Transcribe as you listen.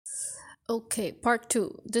Okay, part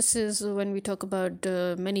two. This is when we talk about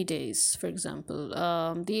many days, for example.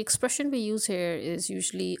 The expression we use here is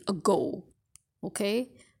usually ago. Okay,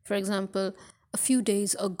 for example, a few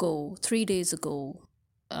days ago, 3 days ago,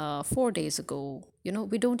 4 days ago.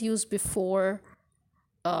 We don't use before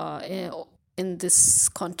in this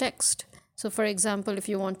context. So, for example, if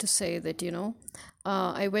you want to say that,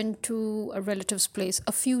 I went to a relative's place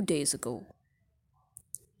a few days ago,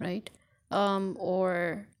 right?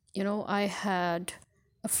 Or, I had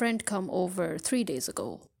a friend come over 3 days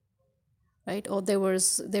ago, right? Or there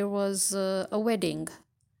was a wedding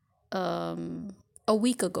a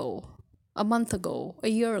week ago, a month ago, a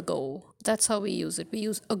year ago. That's how we use it. We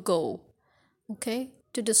use ago, okay,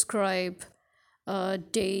 to describe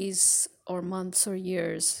days or months or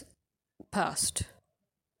years past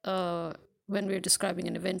uh, when we're describing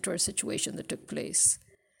an event or a situation that took place.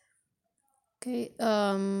 Okay,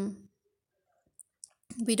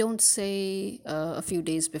 we don't say a few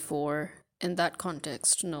days before in that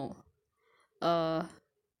context, no. Uh,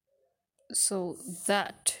 so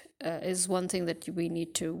that is one thing that we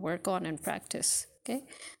need to work on and practice. Okay,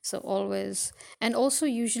 so always, and also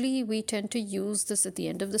usually we tend to use this at the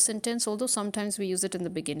end of the sentence, although sometimes we use it in the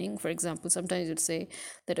beginning. For example, sometimes you'd say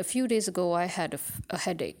that a few days ago I had a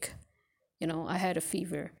headache, I had a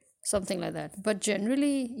fever, something like that. But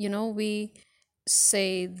generally, we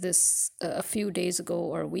say this a few days ago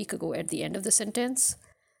or a week ago at the end of the sentence.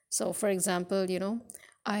 So, for example,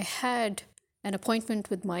 I had an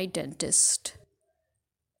appointment with my dentist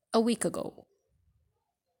a week ago,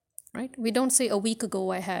 right? We don't say a week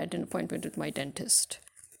ago I had an appointment with my dentist.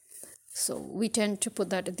 So, we tend to put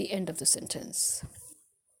that at the end of the sentence.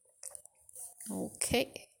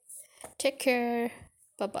 Okay. Take care.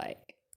 Bye bye.